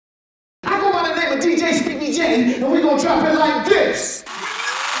DJ Sleepy J, and we gonna drop it like this.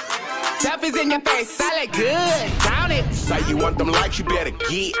 Stuff is in your face, solid good. Count it. Say you want them likes, you better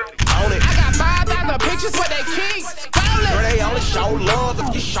get on it. I got 5,000 pictures for they keep. Girl, they only show love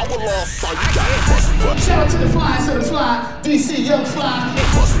if you show a love, so you gotta bust it for. Shout out to the fly, DC Young Fly.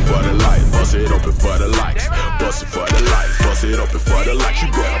 Bust it for the life, bust it open for the likes. Bust it for the life, bust it open for the likes.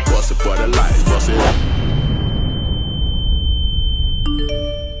 You better bust it for the life, bust it up.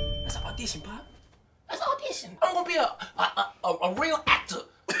 That's an audition, Pop. That's an audition. I'm gonna be a real actor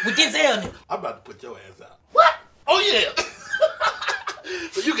with Denzel. I'm about to put your ass out. What? Oh yeah.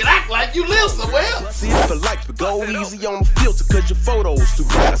 So you can act like you live somewhere. See it for likes, but go easy on the filter, cause your photos too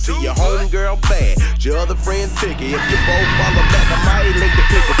bad. I see your homegirl bad, your other friend picky. If you both follow back, I might make the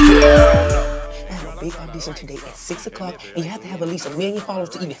pick a I have a big audition today at 6 o'clock, and you have to have at least 1 million followers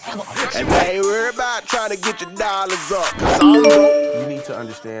to even have an audition. And they ain't worried about trying to get your dollars up, cause I'm broke. You need to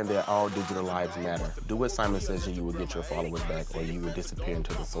understand that all digital lives matter. Do what Simon says and you will get your followers back, or you will disappear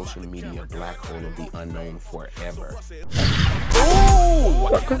into the social media black hole of the unknown forever. Ooh!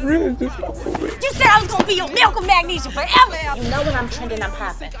 You said I was gonna be your milk of magnesia forever. You know when I'm trending, I'm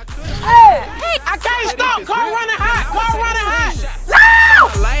popping. Hey, I can't stop. Car running hot. Car running hot.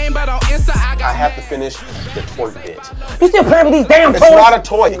 Lame, but on Insta, I have to finish the twerk bit. You still playing with these damn toys? It's not a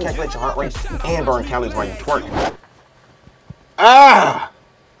toy. You can't let your heart race and burn calories while you're twerking. Ah!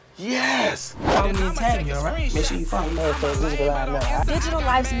 Yes! Follow me and tag me, alright? Make sure you follow me for Digital Live now. Digital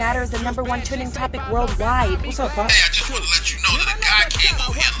Lives Matter is the #1 trending topic worldwide. What's up, Pop? Hey, I just want to let you know that a guy came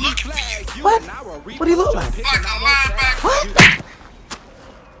over here looking for you. What? What do you look like? Like a linebacker.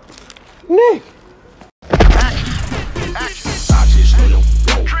 Nick!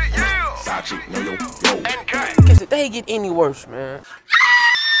 Guess the day get any worse, man.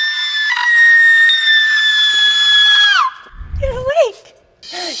 You're weak.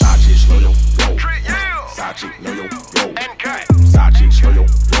 Side chick, slow your roll. Side chick, slow your roll. Side chick, slow your